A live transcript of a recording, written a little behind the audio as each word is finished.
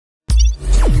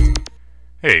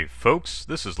Hey folks,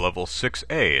 this is level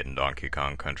 6A in Donkey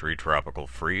Kong Country Tropical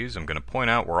Freeze. I'm going to point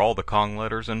out where all the Kong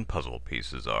letters and puzzle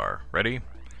pieces are. Ready?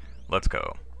 Let's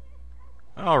go.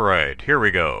 Alright, here we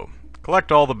go.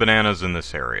 Collect all the bananas in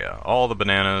this area. All the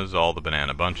bananas, all the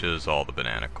banana bunches, all the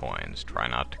banana coins. Try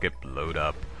not to get blowed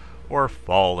up or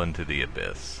fall into the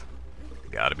abyss.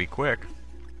 Gotta be quick.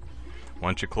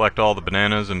 Once you collect all the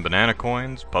bananas and banana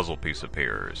coins, puzzle piece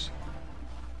appears.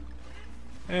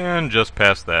 And just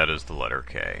past that is the letter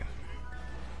K.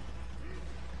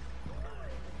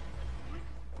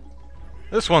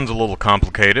 This one's a little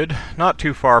complicated. Not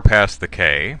too far past the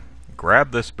K.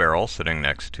 Grab this barrel sitting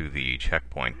next to the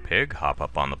checkpoint pig, hop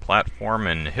up on the platform,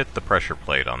 and hit the pressure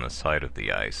plate on the side of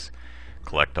the ice.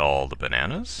 Collect all the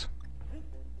bananas,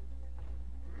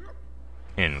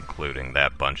 including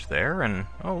that bunch there, and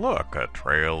oh look, a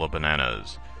trail of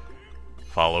bananas.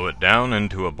 Follow it down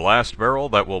into a blast barrel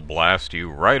that will blast you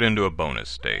right into a bonus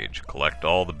stage. Collect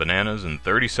all the bananas in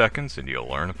 30 seconds and you'll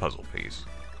learn a puzzle piece.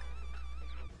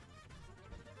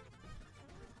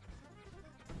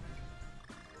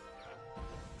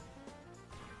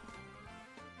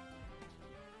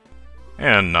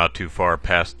 And not too far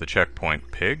past the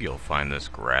checkpoint pig, you'll find this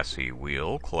grassy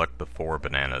wheel. Collect the 4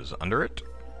 bananas under it,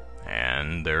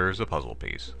 and there's a puzzle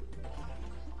piece.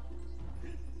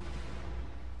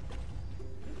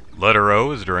 Letter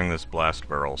O is during this blast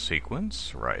barrel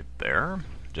sequence, right there.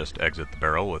 Just exit the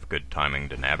barrel with good timing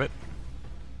to nab it.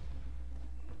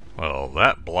 Well,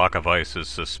 that block of ice is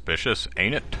suspicious,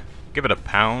 ain't it? Give it a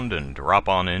pound and drop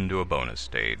on into a bonus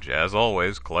stage. As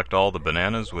always, collect all the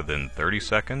bananas within 30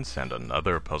 seconds and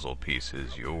another puzzle piece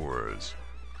is yours.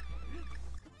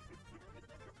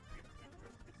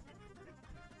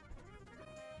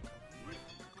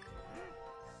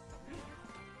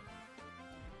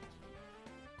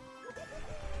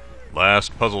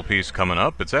 Last puzzle piece coming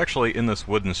up. It's actually in this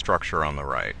wooden structure on the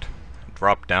right.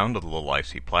 Drop down to the little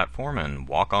icy platform and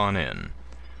walk on in.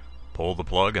 Pull the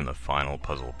plug and the final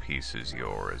puzzle piece is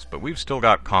yours. But we've still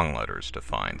got Kong letters to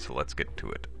find, so let's get to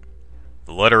it.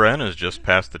 The letter N is just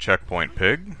past the checkpoint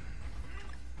pig.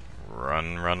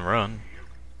 Run, run, run.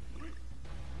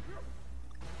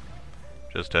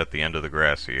 Just at the end of the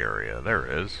grassy area. There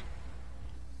it is.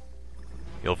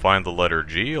 You'll find the letter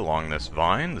G along this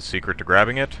vine. The secret to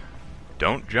grabbing it: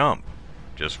 don't jump.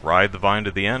 Just ride the vine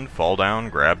to the end, fall down,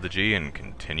 grab the G, and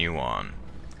continue on.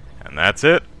 And that's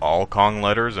it. All Kong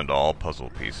letters and all puzzle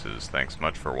pieces. Thanks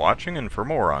much for watching, and for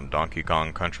more on Donkey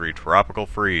Kong Country Tropical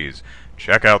Freeze,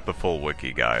 check out the full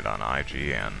wiki guide on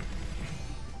IGN.